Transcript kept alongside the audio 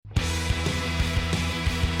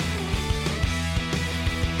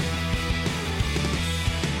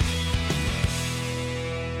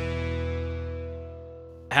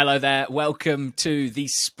Hello there. Welcome to the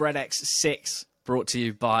Spreadex Six, brought to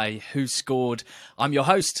you by Who Scored. I'm your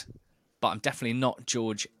host, but I'm definitely not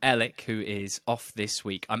George Ellick, who is off this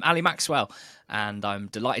week. I'm Ali Maxwell, and I'm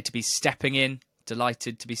delighted to be stepping in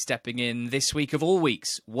this week of all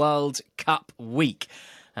weeks, World Cup week,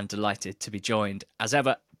 and delighted to be joined, as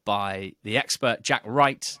ever, by the expert, Jack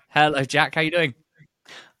Wright. Hello, Jack. How you doing?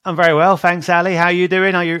 I'm very well, thanks, Ali. How are you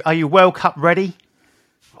doing? Are you World Cup ready?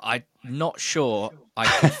 I'm not sure I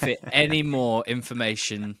can fit any more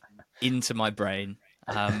information into my brain.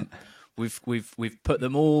 We've put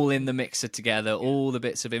them all in the mixer together, all the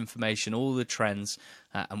bits of information, all the trends,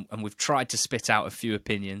 and we've tried to spit out a few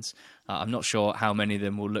opinions. I'm not sure how many of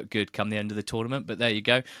them will look good come the end of the tournament, but there you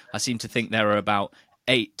go. I seem to think there are about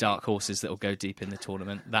 8 dark horses that will go deep in the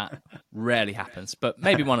tournament. That rarely happens, but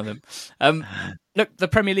maybe one of them. Look, the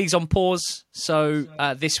Premier League's on pause, so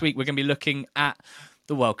this week we're going to be looking at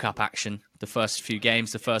the World Cup action, the first few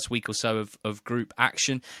games, the first week or so of group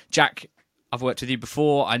action. Jack, I've worked with you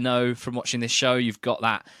before. I know from watching this show you've got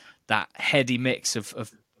that heady mix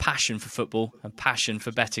of passion for football and passion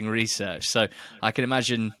for betting research. So I can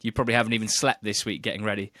imagine you probably haven't even slept this week getting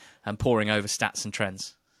ready and poring over stats and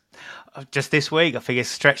trends. Just this week, I think it's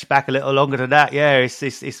stretched back a little longer than that. Yeah,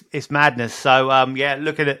 it's madness. So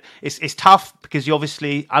look at it. It's tough because you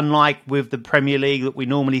obviously, unlike with the Premier League that we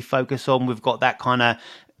normally focus on, we've got that kind of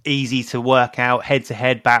easy to work out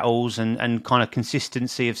head-to-head battles and kind of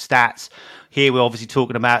consistency of stats. Here we're obviously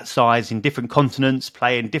talking about sides in different continents,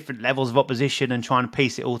 playing different levels of opposition, and trying to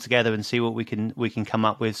piece it all together and see what we can come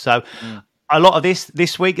up with. So a lot of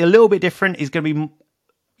this week, a little bit different, is going to be.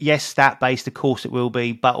 Yes, stat-based, of course it will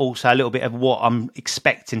be, but also a little bit of what I'm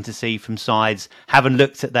expecting to see from sides, having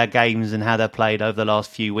looked at their games and how they're played over the last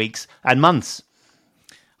few weeks and months.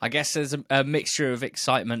 I guess there's a mixture of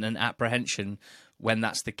excitement and apprehension when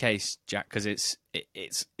that's the case, Jack, because it's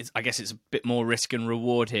I guess it's a bit more risk and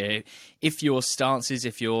reward here. If your stances,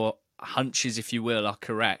 if your hunches, if you will, are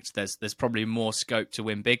correct, there's probably more scope to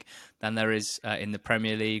win big than there is in the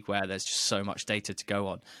Premier League, where there's just so much data to go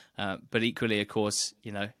on. But equally, of course,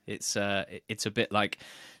 you know, it's a bit like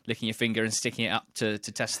licking your finger and sticking it up to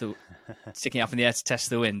test sticking it up in the air to test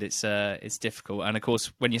the wind. It's difficult, and of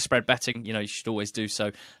course, when you're spread betting, you know, you should always do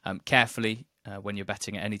so carefully. When you're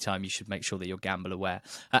betting at any time, you should make sure that you're gamble aware.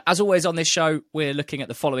 As always on this show, we're looking at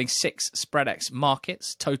the following 6 Spreadex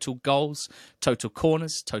markets: total goals, total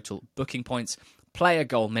corners, total booking points, player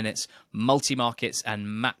goal minutes, multi-markets, and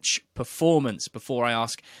match performance. Before I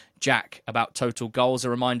ask Jack about total goals, a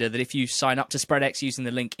reminder that if you sign up to Spreadex using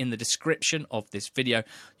the link in the description of this video,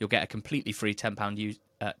 you'll get a completely free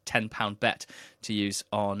 £10 bet to use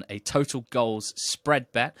on a total goals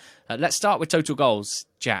spread bet. Let's start with total goals,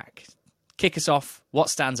 Jack. Kick us off. What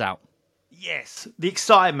stands out? Yes, the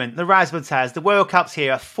excitement, the razzmatazz, the World Cup's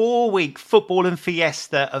here. A 4-week football and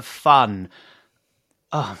fiesta of fun.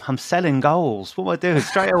 Oh, I'm selling goals. What am I doing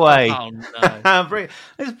straight away? Oh, no.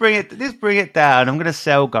 Let's bring it down. I'm going to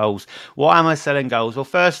sell goals. Why am I selling goals? Well,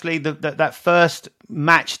 firstly, that first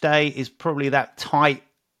match day is probably that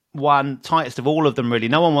tightest of all of them, really.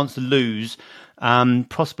 No one wants to lose.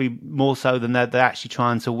 Possibly more so than they're actually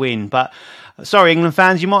trying to win. But sorry, England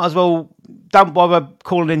fans, you might as well don't bother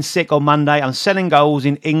calling in sick on Monday. I'm selling goals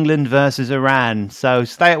in England versus Iran. So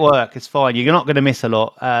stay at work. It's fine. You're not going to miss a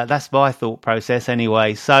lot. That's my thought process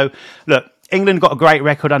anyway. So look, England got a great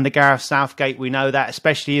record under Gareth Southgate. We know that,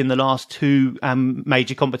 especially in the last 2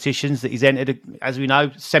 major competitions that he's entered. As we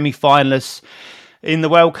know, semi-finalists in the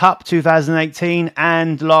World Cup 2018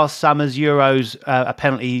 and last summer's Euros, a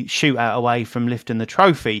penalty shootout away from lifting the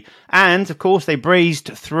trophy. And, of course, they breezed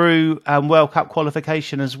through World Cup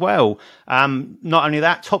qualification as well. Not only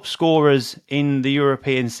that, top scorers in the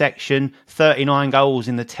European section, 39 goals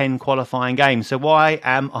in the 10 qualifying games. So why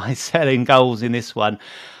am I selling goals in this one?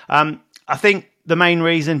 I think the main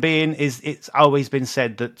reason being is it's always been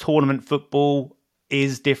said that tournament football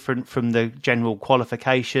is different from the general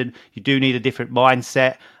qualification. You do need a different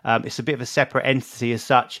mindset. It's a bit of a separate entity as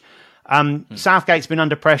such. Southgate's been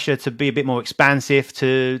under pressure to be a bit more expansive,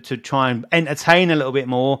 to try and entertain a little bit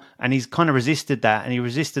more, and he's kind of resisted that. And he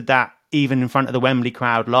resisted that even in front of the Wembley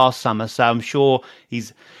crowd last summer. So I'm sure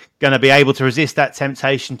he's going to be able to resist that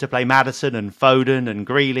temptation to play Maddison and Foden and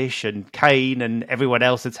Grealish and Kane and everyone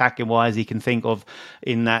else attacking wise he can think of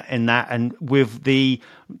in that, and with the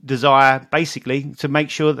desire basically to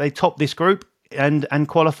make sure that they top this group and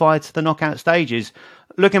qualify to the knockout stages.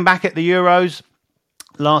 Looking back at the Euros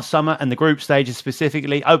last summer and the group stages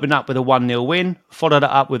specifically, opened up with a 1-0 win, followed it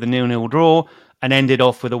up with a 0-0 draw, and ended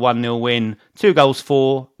off with a 1-0 win. 2 goals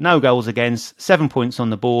for, no goals against, 7 points on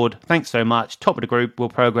the board. Thanks very much. Top of the group, we'll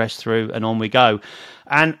progress through, and on we go.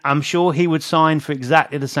 And I'm sure he would sign for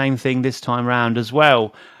exactly the same thing this time round as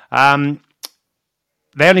well.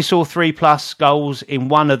 They only saw 3+ goals in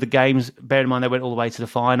one of the games. Bear in mind, they went all the way to the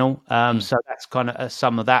final. So that's kind of a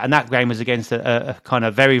sum of that. And that game was against a kind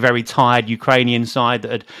of very, very tired Ukrainian side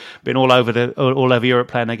that had been all over Europe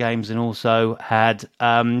playing their games, and also had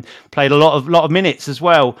played a lot of minutes as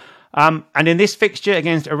well. And in this fixture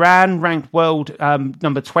against Iran, ranked world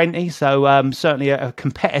number 20, so certainly a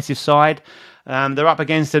competitive side. They're up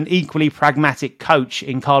against an equally pragmatic coach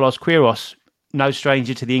in Carlos Queiroz. No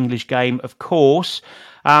stranger to the English game, of course.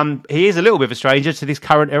 He is a little bit of a stranger to this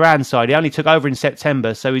current Iran side. He only took over in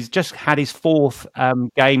September, so he's just had his 4th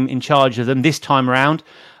game in charge of them this time around.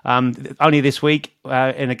 Only this week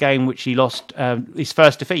in a game which he lost his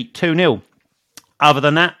first defeat, 2-0. Other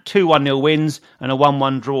than that, 2 1-0 wins and a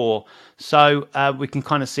 1-1 draw. So we can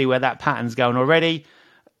kind of see where that pattern's going already.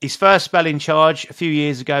 His first spell in charge a few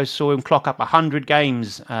years ago saw him clock up 100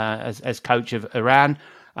 games as coach of Iran.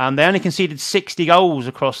 They only conceded 60 goals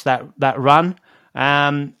across that run,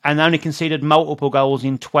 and only conceded multiple goals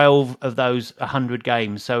in 12 of those 100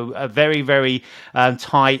 games. So a very, very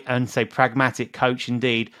tight and, say, pragmatic coach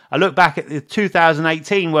indeed. I look back at the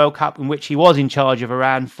 2018 World Cup, in which he was in charge of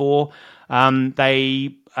Iran for.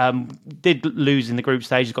 They did lose in the group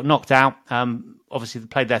stage, got knocked out. Obviously, they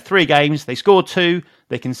played their 3 games. They scored 2,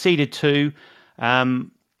 they conceded 2.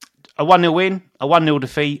 A 1-0 win, a 1-0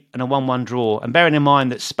 defeat, and a 1-1 draw. And bearing in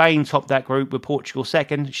mind that Spain topped that group with Portugal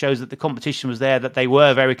second, shows that the competition was there, that they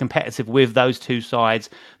were very competitive with those 2 sides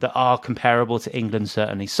that are comparable to England,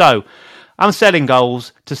 certainly. So, I'm selling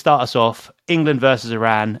goals to start us off. England versus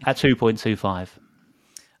Iran at 2.25.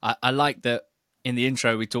 I like that in the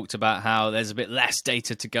intro we talked about how there's a bit less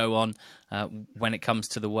data to go on when it comes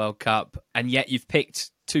to the World Cup, and yet you've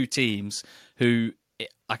picked 2 teams who...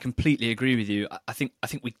 I completely agree with you. I think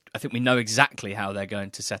we know exactly how they're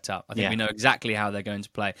going to set up. I think we know exactly how they're going to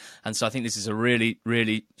play, and so I think this is a really,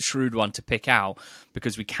 really shrewd one to pick out,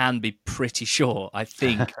 because we can be pretty sure, I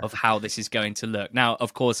think, of how this is going to look. Now,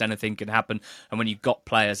 of course, anything can happen, and when you've got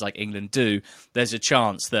players like England do, there's a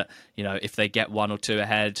chance that, you know, if they get 1 or 2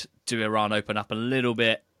 ahead, do Iran open up a little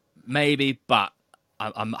bit? Maybe, but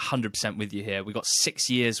I'm 100% with you here. We've got 6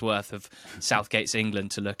 years worth of Southgate's England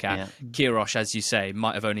to look at. Yeah. Queiroz, as you say,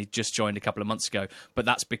 might have only just joined a couple of months ago, but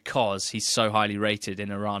that's because he's so highly rated in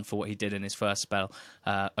Iran for what he did in his first spell,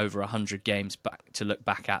 over 100 games back to look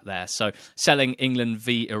back at there. So selling England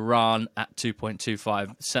v Iran at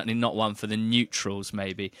 2.25, certainly not one for the neutrals,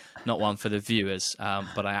 maybe, not one for the viewers,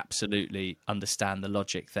 but I absolutely understand the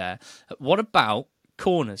logic there. What about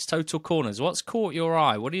corners, total corners? What's caught your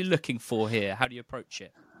eye? What are you looking for here? How do you approach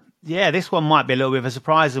it? Yeah, this one might be a little bit of a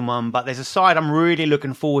surprising one, but there's a side I'm really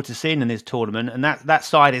looking forward to seeing in this tournament, and that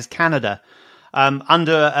side is Canada.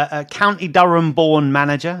 Under a County Durham-born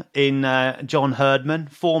manager in John Herdman,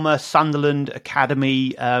 former Sunderland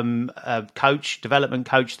Academy coach, development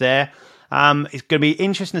coach there. It's going to be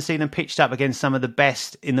interesting to see them pitched up against some of the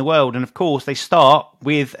best in the world. And of course, they start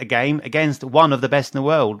with a game against one of the best in the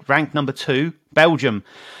world, ranked number 2, Belgium.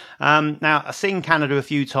 Now, I've seen Canada a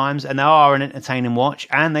few times, and they are an entertaining watch,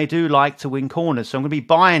 and they do like to win corners. So I'm going to be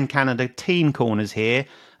buying Canada teen corners here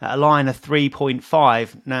at a line of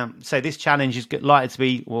 3.5. Now, so this challenge is likely to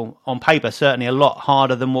be, well, on paper, certainly a lot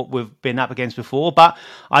harder than what we've been up against before. But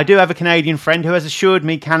I do have a Canadian friend who has assured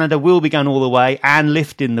me Canada will be going all the way and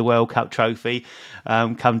lifting the World Cup trophy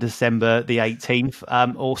come December the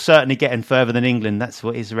 18th, or certainly getting further than England. That's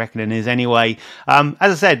what his reckoning is anyway. As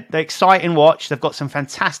I said, they're exciting watch. They've got some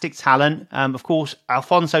fantastic talent. Of course,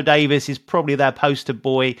 Alphonso Davies is probably their poster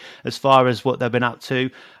boy as far as what they've been up to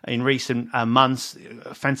in recent months.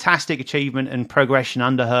 Fantastic achievement and progression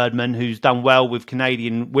under Herdman, who's done well with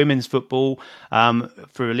Canadian women's football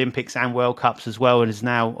through Olympics and World Cups as well, and is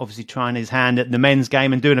now obviously trying his hand at the men's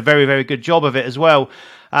game and doing a very, very good job of it as well.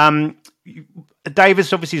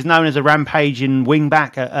 Davis obviously is known as a rampaging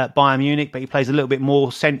wing-back at Bayern Munich, but he plays a little bit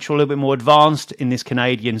more central, a little bit more advanced in this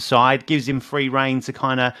Canadian side. Gives him free rein to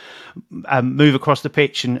kind of move across the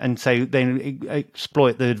pitch and so then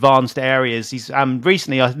exploit the advanced areas. He's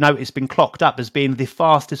recently, I've noticed, been clocked up as being the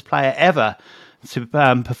fastest player ever to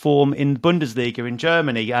perform in Bundesliga in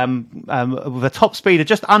Germany with a top speed of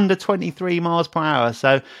just under 23 miles per hour.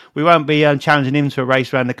 So we won't be challenging him to a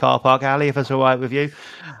race around the car park, Ali, if that's all right with you.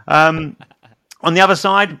 On the other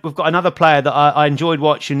side, we've got another player that I enjoyed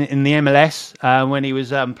watching in the MLS when he was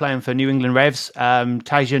playing for New England Revs,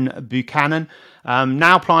 Tajon Buchanan.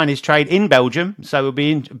 Now plying his trade in Belgium, so it'll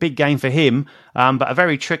be a big game for him. But a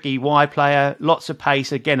very tricky wide player, lots of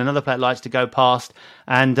pace. Again, another player that likes to go past.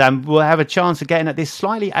 And we'll have a chance of getting at this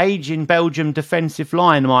slightly aging Belgium defensive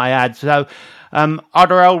line, might I add. So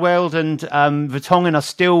Alderweireld and Vertonghen are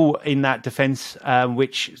still in that defence,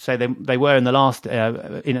 which say they were in the last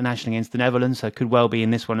international against the Netherlands, so could well be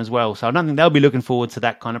in this one as well. So I don't think they'll be looking forward to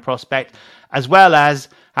that kind of prospect, as well as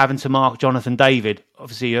having to mark Jonathan David,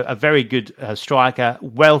 obviously a very good striker,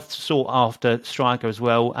 well sought after striker as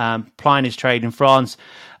well, plying his trade in France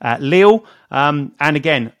at Lille. And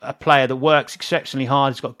again, a player that works exceptionally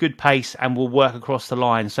hard. He's got good pace and will work across the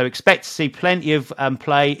line. So expect to see plenty of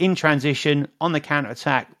play in transition, on the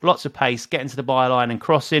counter-attack, lots of pace, getting to the byline and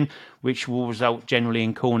crossing, which will result generally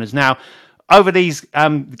in corners. Now, over these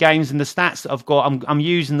games and the stats that I've got, I'm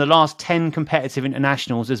using the last 10 competitive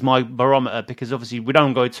internationals as my barometer, because obviously we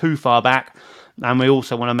don't go too far back. And we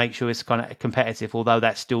also want to make sure it's kind of competitive, although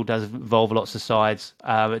that still does involve lots of sides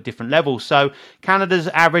at different levels. So Canada's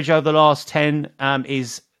average over the last 10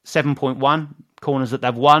 is 7.1 corners that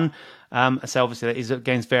they've won. So obviously that is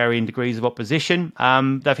against varying degrees of opposition.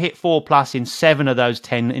 They've hit 4+ in 7 of those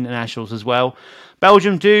 10 internationals as well.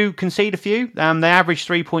 Belgium do concede a few. They average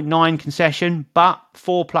 3.9 concession, but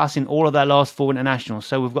 4+ in all of their last 4 internationals.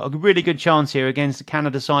 So we've got a really good chance here against the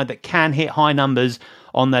Canada side that can hit high numbers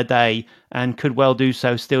on their day and could well do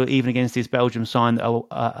so still, even against this Belgium side that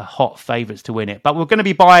are hot favourites to win it. But we're going to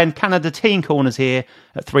be buying Canada team corners here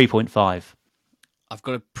at 3.5. I've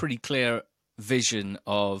got a pretty clear vision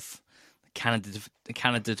of the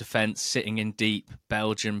Canada defence sitting in deep,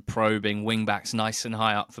 Belgium probing, wing-backs nice and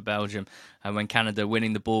high up for Belgium, and when Canada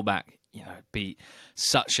winning the ball back, be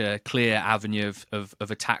such a clear avenue of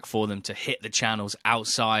attack for them to hit the channels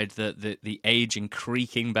outside the aging,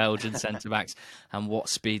 creaking Belgian centre-backs, and what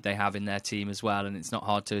speed they have in their team as well. And it's not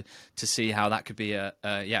hard to see how that could be a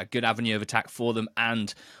good avenue of attack for them,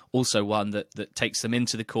 and also one that takes them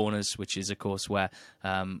into the corners, which is, of course, where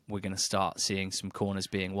we're going to start seeing some corners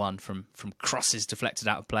being won from crosses deflected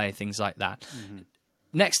out of play, things like that. Mm-hmm.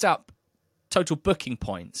 Next up, total booking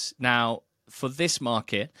points. Now, for this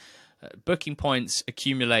market, booking points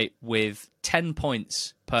accumulate with 10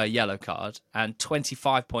 points per yellow card and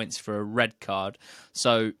 25 points for a red card.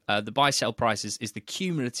 So the buy-sell price is the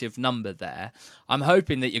cumulative number there. I'm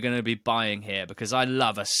hoping that you're going to be buying here, because I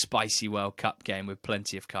love a spicy World Cup game with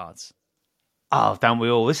plenty of cards. Oh, don't we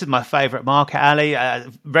all? This is my favourite market, Ali.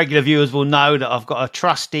 Regular viewers will know that I've got a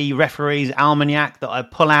trusty referee's almanac that I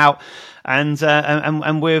pull out, and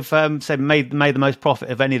we've made the most profit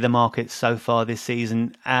of any of the markets so far this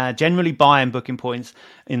season. Generally buying booking points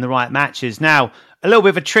in the right matches. Now, a little bit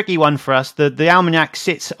of a tricky one for us. The almanac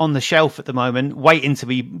sits on the shelf at the moment, waiting to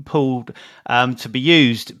be pulled to be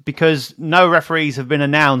used, because no referees have been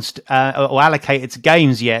announced or allocated to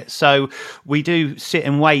games yet. So we do sit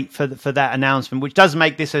and wait for that announcement, which does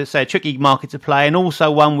make this a tricky market to play, and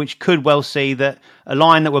also one which could well see that a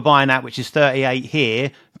line that we're buying at, which is 38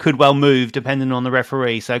 here, could well move depending on the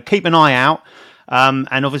referee. So keep an eye out.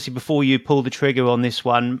 And obviously, before you pull the trigger on this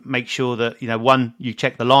one, make sure that, one, you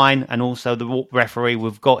check the line, and also the referee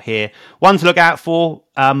we've got here. One to look out for,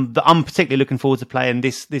 that I'm particularly looking forward to playing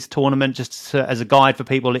this tournament, just as a guide for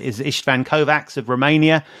people, is Istvan Kovacs of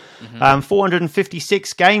Romania. Mm-hmm.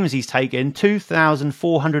 456 games he's taken,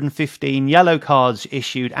 2,415 yellow cards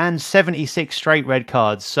issued, and 76 straight red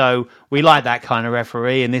cards. So we like that kind of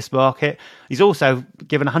referee in this market. He's also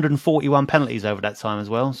given 141 penalties over that time as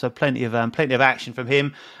well, so plenty of action from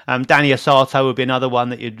him. Danny Assato would be another one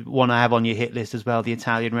that you'd want to have on your hit list as well, the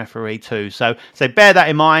Italian referee too. So bear that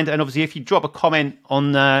in mind, and obviously if you drop a comment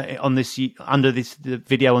on this under this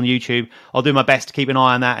video on YouTube, I'll do my best to keep an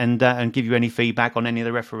eye on that and give you any feedback on any of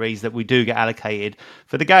the referees that we do get allocated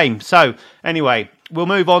for the game. So anyway, we'll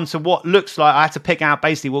move on to what looks like, I had to pick out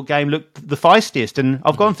basically what game looked the feistiest, and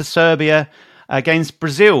I've gone for Serbia against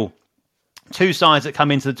Brazil. Two sides that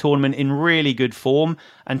come into the tournament in really good form,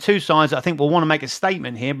 and two sides that I think will want to make a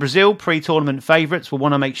statement here. Brazil, pre-tournament favourites, will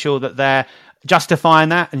want to make sure that they're justifying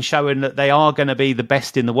that and showing that they are going to be the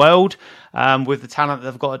best in the world with the talent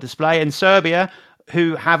that they've got to display. And Serbia,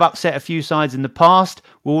 who have upset a few sides in the past,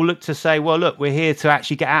 will look to say, well, look, we're here to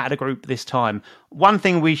actually get out of the group this time. One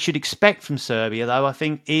thing we should expect from Serbia, though, I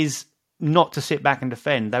think, is not to sit back and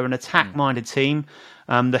defend. They're an attack-minded team.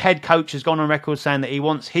 The head coach has gone on record saying that he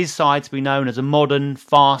wants his side to be known as a modern,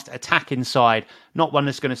 fast, attacking side, not one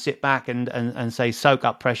that's going to sit back and say soak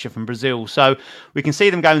up pressure from Brazil. So we can see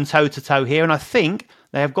them going toe-to-toe here, and I think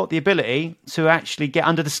they have got the ability to actually get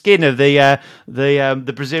under the skin of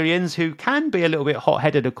the Brazilians, who can be a little bit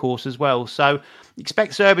hot-headed, of course, as well. So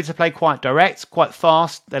expect Serbia to play quite direct, quite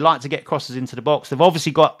fast. They like to get crosses into the box. They've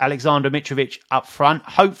obviously got Alexander Mitrovic up front.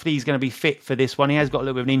 Hopefully he's going to be fit for this one. He has got a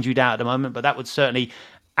little bit of an injury doubt at the moment, but that would certainly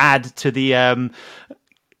add to the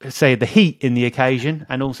the heat in the occasion,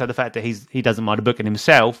 and also the fact that he doesn't mind a booking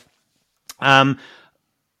himself.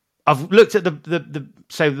 I've looked at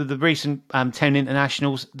the recent 10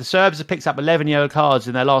 internationals. The Serbs have picked up 11 yellow cards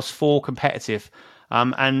in their last 4 competitive.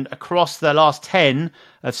 And across the last 10,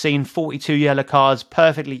 I've seen 42 yellow cards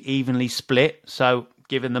perfectly evenly split. So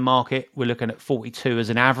given the market, we're looking at 42 as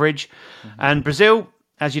an average. Mm-hmm. And Brazil,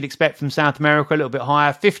 as you'd expect from South America, a little bit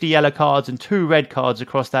higher, 50 yellow cards and 2 red cards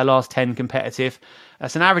across their last 10 competitive.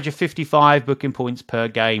 That's an average of 55 booking points per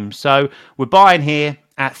game. So we're buying here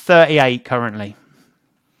at 38 currently.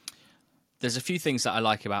 There's a few things that I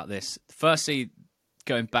like about this. Firstly,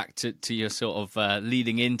 going back to your sort of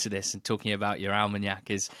leading into this and talking about your almanac,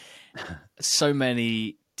 is so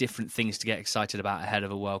many different things to get excited about ahead of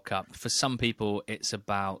a World Cup. For some people, it's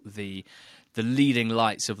about the leading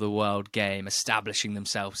lights of the world game establishing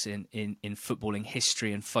themselves in footballing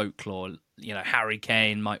history and folklore. You know, Harry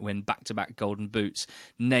Kane might win back-to-back golden boots.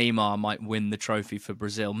 Neymar might win the trophy for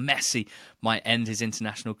Brazil. Messi might end his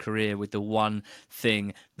international career with the one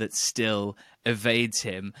thing that still evades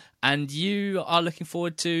him. And you are looking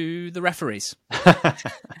forward to the referees.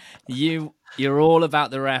 You're all about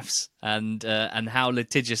the refs and how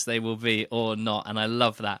litigious they will be or not. And I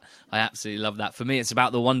love that. I absolutely love that. For me, it's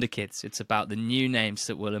about the wonder kids. It's about the new names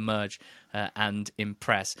that will emerge and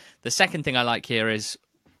impress. The second thing I like here is,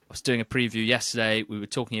 I was doing a preview yesterday. We were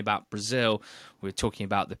talking about Brazil. We were talking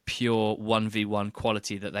about the pure 1v1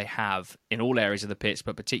 quality that they have in all areas of the pitch,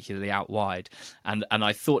 but particularly out wide. And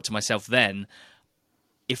I thought to myself then,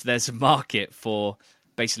 if there's a market for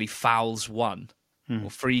basically fouls won or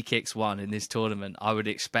free kicks won in this tournament, I would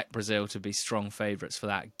expect Brazil to be strong favourites for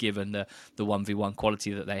that, given the 1v1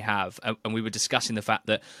 quality that they have. And we were discussing the fact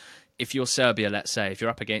that if you're Serbia, let's say, if you're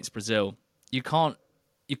up against Brazil, you can't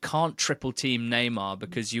triple team Neymar,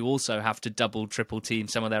 because you also have to double triple team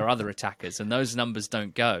some of their other attackers, and those numbers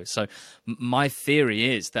don't go. So my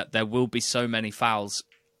theory is that there will be so many fouls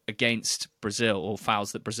against Brazil, or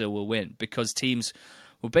fouls that Brazil will win, because teams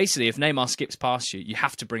will basically, if Neymar skips past you, you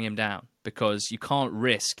have to bring him down, because you can't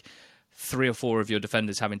risk 3 or 4 of your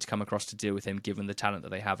defenders having to come across to deal with him, given the talent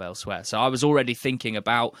that they have elsewhere. So I was already thinking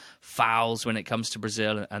about fouls when it comes to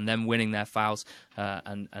Brazil, and them winning their fouls.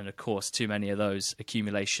 And of course, too many of those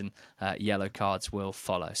accumulation yellow cards will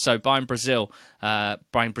follow. So buying Brazil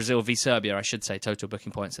v Serbia, I should say, total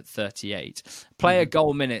booking points at 38. Player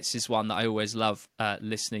goal minutes is one that I always love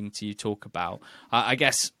listening to you talk about. I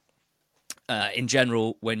guess in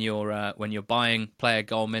general, when you're buying player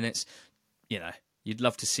goal minutes, you know, you'd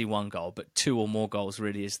love to see 1 goal, but 2 or more goals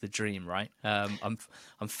really is the dream, right? I'm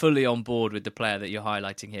fully on board with the player that you're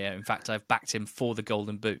highlighting here. In fact, I've backed him for the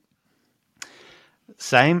Golden Boot.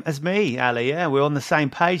 Same as me, Ali. Yeah, we're on the same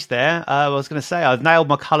page there. I was going to say, I've nailed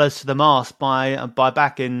my colours to the mast by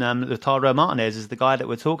backing Lautaro Martinez as the guy that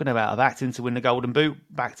we're talking about. I've backed him to win the Golden Boot,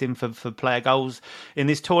 backed him for player goals in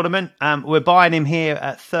this tournament. We're buying him here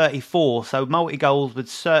at 34, so multi-goals would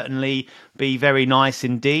certainly be very nice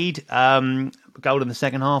indeed. Goal in the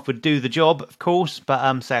second half would do the job, of course,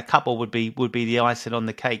 but say a couple would be the icing on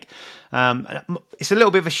the cake. It's a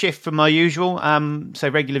little bit of a shift from my usual. So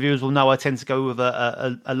regular viewers will know I tend to go with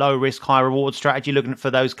a low risk, high reward strategy, looking for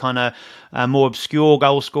those kind of more obscure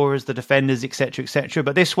goal scorers, the defenders, etc., etc.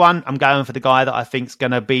 But this one, I'm going for the guy that I think is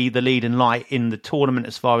going to be the leading light in the tournament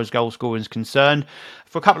as far as goal scoring is concerned.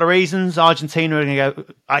 For a couple of reasons, Argentina are going to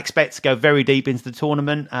go. I expect to go very deep into the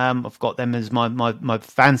tournament. I've got them as my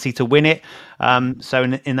fancy to win it. So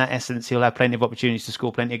in that essence, he'll have plenty of opportunities to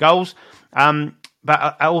score plenty of goals.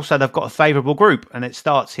 But also, they've got a favourable group, and it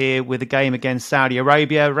starts here with a game against Saudi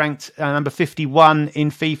Arabia, ranked number 51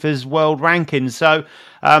 in FIFA's world rankings. So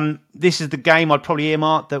this is the game I'd probably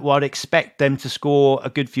earmark that I'd expect them to score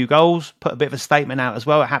a good few goals, put a bit of a statement out as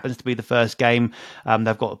well. It happens to be the first game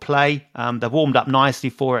they've got to play. They've warmed up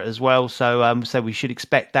nicely for it as well, so we should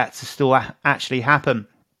expect that to still actually happen.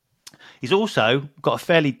 He's also got a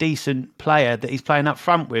fairly decent player that he's playing up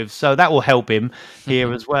front with, so that will help him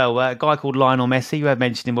here as well. A guy called Lionel Messi, you have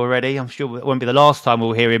mentioned him already. I'm sure it won't be the last time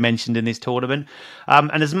we'll hear him mentioned in this tournament.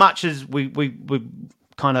 And as much as we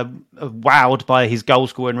kind of wowed by his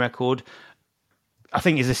goal-scoring record, I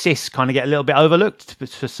think his assists kind of get a little bit overlooked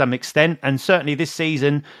to some extent. And certainly this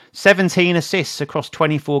season, 17 assists across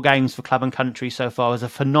 24 games for club and country so far is a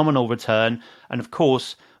phenomenal return. And of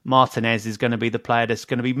course, Martinez is going to be the player that's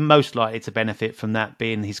going to be most likely to benefit from that,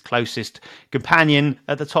 being his closest companion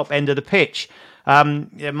at the top end of the pitch.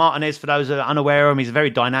 Martinez, for those that are unaware of him, he's a very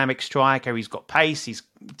dynamic striker. He's got pace, he's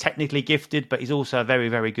technically gifted, but he's also a very,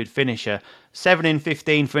 very good finisher. 7 in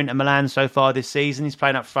 15 for Inter Milan so far this season. He's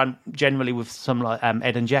playing up front generally with some like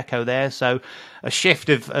Edin Dzeko there, so a shift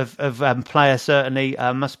of player certainly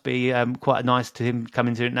must be quite nice to him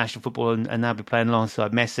coming to international football and now be playing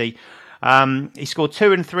alongside Messi. He scored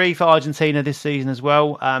 2 and 3 for Argentina this season as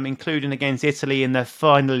well, including against Italy in the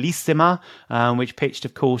Finalissima, which pitched,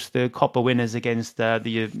 of course, the Coppa winners against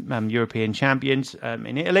the European champions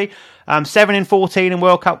in Italy. 7 in 14 in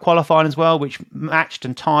World Cup qualifying as well, which matched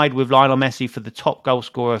and tied with Lionel Messi for the top goal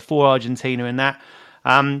scorer for Argentina in that.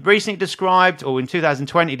 Recently described, or in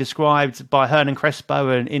 2020 described by Hernan Crespo,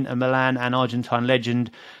 an Inter Milan and Argentine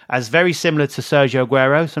legend, as very similar to Sergio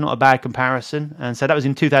Aguero, so not a bad comparison. And so that was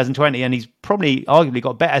in 2020, and he's probably arguably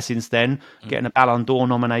got better since then, getting a Ballon d'Or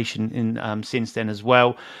nomination in since then as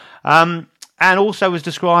well. And also was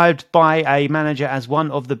described by a manager as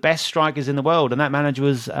one of the best strikers in the world, and that manager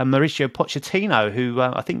was Mauricio Pochettino, who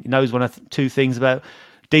I think knows one of two things about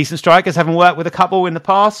decent strikers, having worked with a couple in the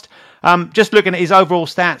past. Just looking at his overall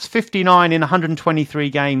stats, 59 in 123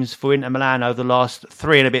 games for Inter Milan over the last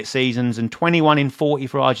 3 and a bit seasons, and 21 in 40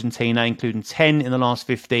 for Argentina, including 10 in the last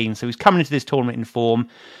 15. So he's coming into this tournament in form.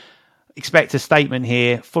 Expect a statement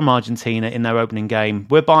here from Argentina in their opening game.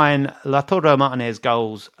 We're buying Lautaro Martinez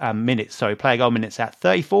player goal minutes at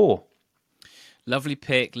 34. Lovely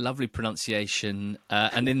pick, lovely pronunciation.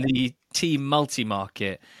 And in the team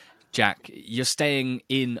multi-market, Jack, you're staying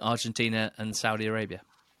in Argentina and Saudi Arabia.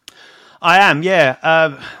 I am,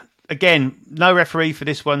 yeah. Again, no referee for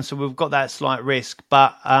this one, so we've got that slight risk.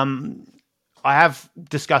 But I have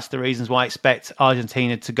discussed the reasons why I expect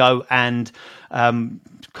Argentina to go and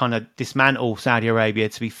kind of dismantle Saudi Arabia,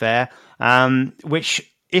 to be fair. Which,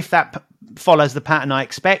 if that follows the pattern I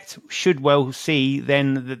expect, should well see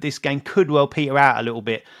then that this game could well peter out a little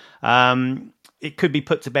bit. It could be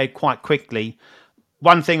put to bed quite quickly.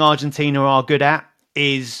 One thing Argentina are good at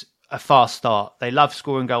is a fast start. They love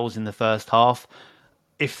scoring goals in the first half.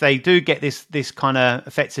 If they do get this kind of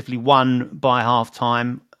effectively won by half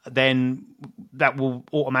time, then that will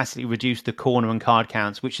automatically reduce the corner and card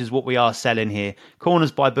counts, which is what we are selling here.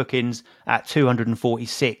 Corners by bookings at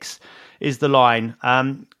 246 is the line.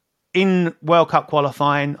 In World Cup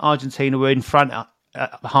qualifying, Argentina were in front at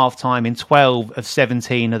half time in 12 of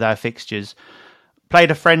 17 of their fixtures. Played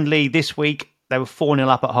a friendly this week. They were 4-0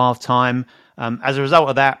 up at half time. As a result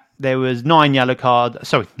of that, there was 9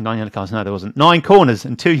 corners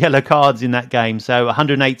and 2 yellow cards in that game. So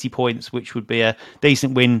 180 points, which would be a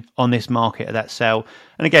decent win on this market at that sell.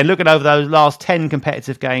 And again, looking over those last 10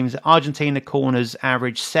 competitive games, Argentina corners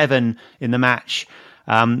averaged 7 in the match.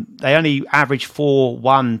 They only average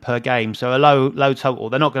 4-1 per game, so a low total.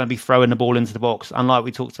 They're not going to be throwing the ball into the box, unlike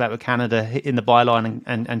we talked about with Canada, hitting the byline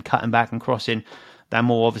and cutting back and crossing. They're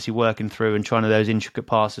more obviously working through and trying to those intricate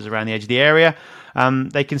passes around the edge of the area.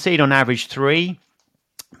 They concede on average 3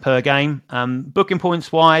 per game. Booking points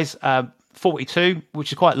wise, 42,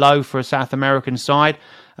 which is quite low for a South American side.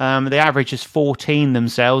 The average is 14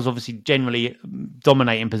 themselves, obviously generally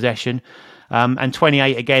dominating possession. And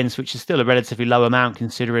 28 against, which is still a relatively low amount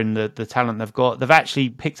considering the talent they've got. They've actually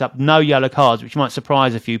picked up no yellow cards, which might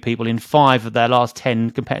surprise a few people, in 5 of their last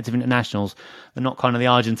 10 competitive internationals. They're not kind of the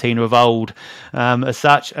Argentina of old as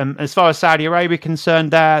such. As far as Saudi Arabia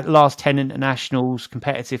concerned, their last 10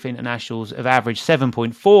 competitive internationals, have averaged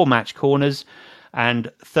 7.4 match corners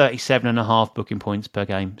and 37.5 booking points per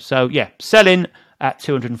game. So yeah, sell-in at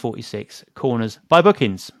 246 corners by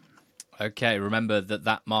bookings. Okay, remember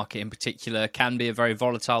that market in particular can be a very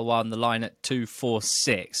volatile one, the line at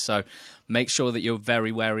 246. So make sure that you're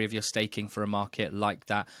very wary of your staking for a market like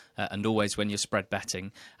that, and always when you're spread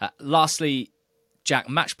betting. Lastly, Jack,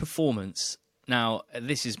 match performance. Now,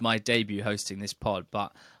 this is my debut hosting this pod,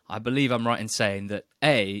 but I believe I'm right in saying that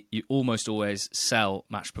A, you almost always sell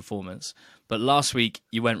match performance, but last week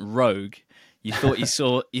you went rogue. You thought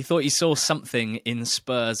you saw something in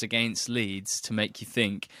Spurs against Leeds to make you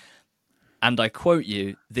think, and I quote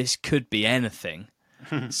you, this could be anything.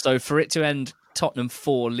 So for it to end Tottenham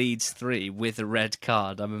 4, Leeds 3 with a red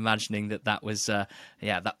card, I'm imagining that was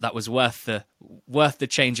that was worth the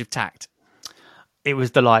change of tact. It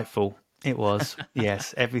was delightful. It was,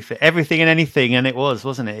 yes, everything and anything, and it was,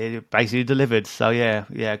 wasn't it? It basically delivered. So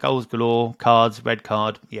yeah, goals galore, cards, red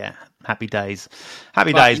card, yeah, happy days.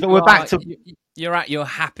 But we're back to. You're at your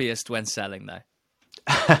happiest when selling, though.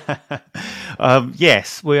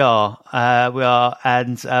 Yes, we are.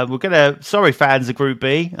 And we're gonna. Sorry, fans of Group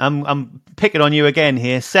B. I'm picking on you again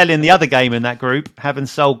here. Selling the other game in that group, having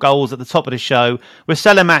sold goals at the top of the show. We're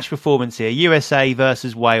selling match performance here. USA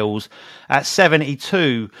versus Wales at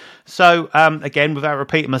 72. So again, without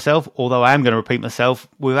repeating myself, although I am going to repeat myself,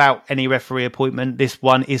 without any referee appointment, this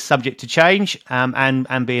one is subject to change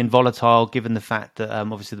and being volatile, given the fact that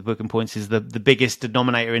obviously the booking points is the biggest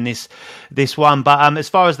denominator in this one. But as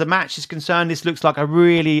far as the match is concerned, this looks like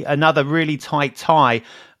another really tight tie.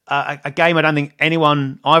 A game I don't think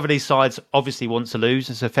either of these sides obviously wants to lose.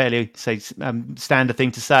 It's a fairly standard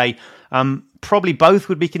thing to say. Probably both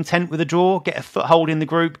would be content with a draw, get a foothold in the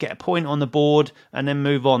group, get a point on the board, and then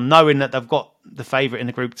move on, knowing that they've got the favourite in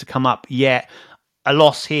the group to come up. Yet a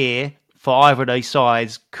loss here for either of these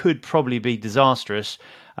sides could probably be disastrous.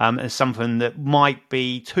 As something that might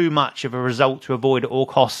be too much of a result to avoid at all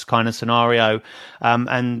costs kind of scenario.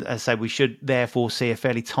 And as I say, we should therefore see a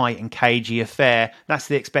fairly tight and cagey affair. That's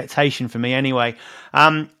the expectation for me anyway.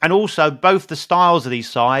 And also, both the styles of these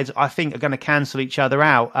sides, I think, are going to cancel each other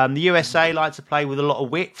out. The USA like to play with a lot of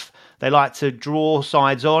width. They like to draw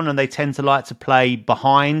sides on, and they tend to like to play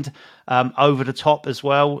behind, over the top as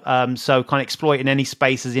well. So kind of exploiting any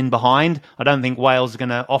spaces in behind. I don't think Wales are going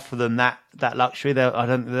to offer them that luxury.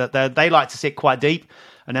 They like to sit quite deep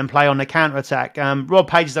and then play on the counter-attack. Rob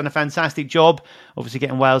Page has done a fantastic job, obviously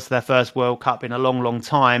getting Wales to their first World Cup in a long, long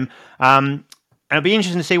time. And it'll be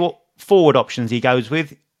interesting to see what forward options he goes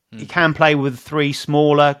with. He can play with three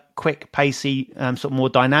smaller, quick, pacey, sort of more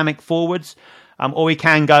dynamic forwards. Or he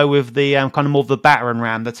can go with the kind of more of the battering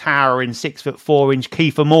ram, the towering 6'4"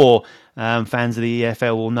 Kiefer Moore. Fans of the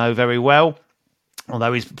EFL will know very well.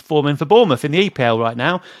 Although he's performing for Bournemouth in the EPL right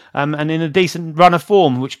now, and in a decent run of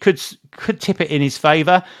form, which could tip it in his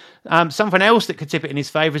favour. Something else that could tip it in his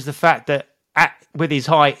favour is the fact that with his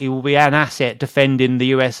height, he will be an asset defending the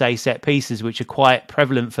USA set pieces, which are quite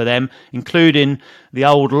prevalent for them, including the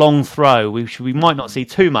old long throw, which we might not see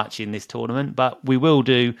too much in this tournament, but we will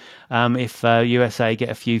do if USA get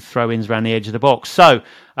a few throw-ins around the edge of the box. So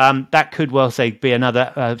that could well say be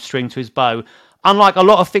another string to his bow. Unlike a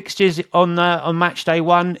lot of fixtures on match day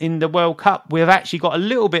one in the World Cup, we've actually got a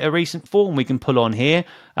little bit of recent form we can pull on here.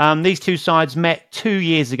 These two sides met 2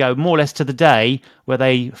 years ago, more or less to the day, where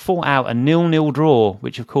they fought out a 0-0 draw,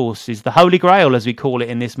 which of course is the holy grail, as we call it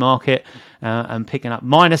in this market, and picking up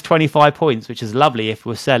minus 25 points, which is lovely if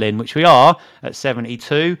we're selling, which we are at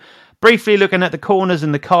 72. Briefly looking at the corners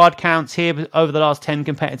and the card counts here over the last 10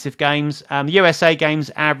 competitive games. The USA games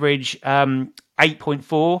average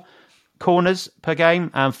 8.4 corners per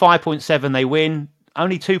game, 5.7 they win,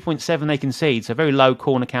 only 2.7 they concede, so very low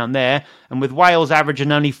corner count there. And with Wales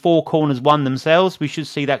averaging only 4 corners won themselves, we should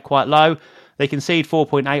see that quite low. They concede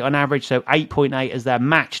 4.8 on average, so 8.8 as their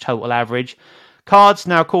match total average. Cards,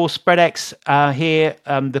 now of course, Spreadex here,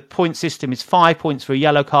 the point system is 5 points for a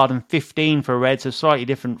yellow card and 15 for a red, so slightly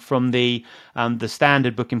different from the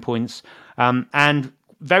standard booking points. And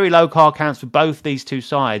very low card counts for both these two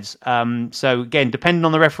sides. So again, depending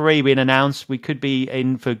on the referee being announced, we could be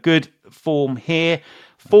in for good form here.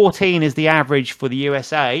 14 is the average for the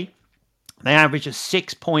USA. They average at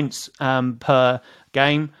 6 points per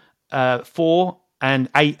game, 4 and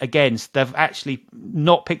 8 against. They've actually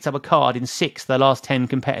not picked up a card in 6 of their last 10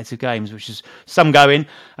 competitive games, which is some going.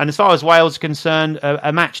 And as far as Wales is concerned,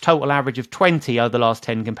 a match total average of 20 over the last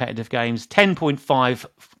 10 competitive games, 10.5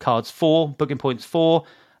 cards 4, booking points 4,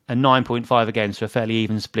 and 9.5 against, so a fairly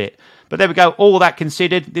even split. But there we go, all that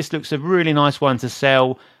considered, this looks a really nice one to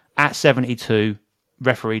sell at 72,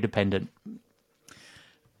 referee dependent.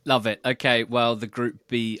 Love it. Okay, well, the Group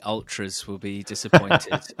B ultras will be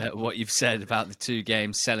disappointed at what you've said about the two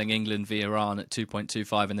games, selling England v Iran at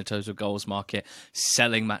 2.25 in the total goals market,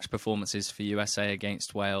 selling match performances for USA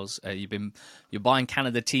against Wales. You're buying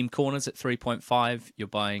Canada team corners at 3.5. You're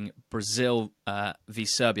buying Brazil v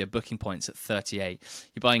Serbia booking points at 38.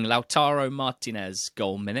 You're buying Lautaro Martinez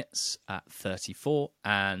goal minutes at 34,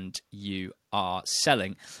 and you are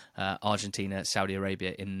selling Argentina, Saudi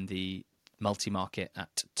Arabia in the multi-market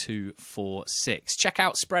at 246. Check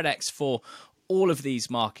out Spreadex for all of these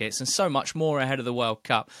markets and so much more ahead of the World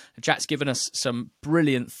Cup. Jack's given us some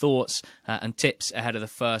brilliant thoughts and tips ahead of the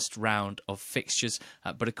first round of fixtures,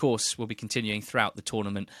 but of course we'll be continuing throughout the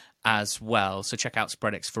tournament as well. So check out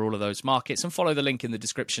Spreadex for all of those markets and follow the link in the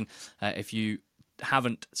description if you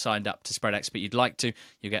haven't signed up to Spreadex but you'd like to,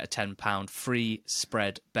 you get a £10 free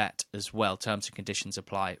spread bet as well. Terms and conditions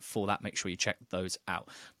apply for that. Make sure you check those out.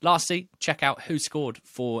 Lastly, check out Who Scored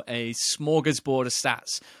for a smorgasbord of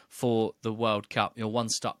stats for the World Cup. Your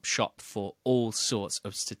one-stop shop for all sorts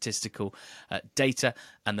of statistical data,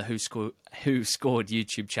 and the Who Scored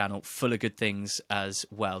YouTube channel full of good things as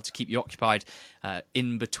well to keep you occupied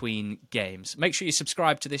in between games. Make sure you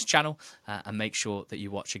subscribe to this channel and make sure that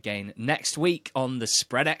you watch again next week on the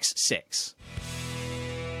Spreadex Six.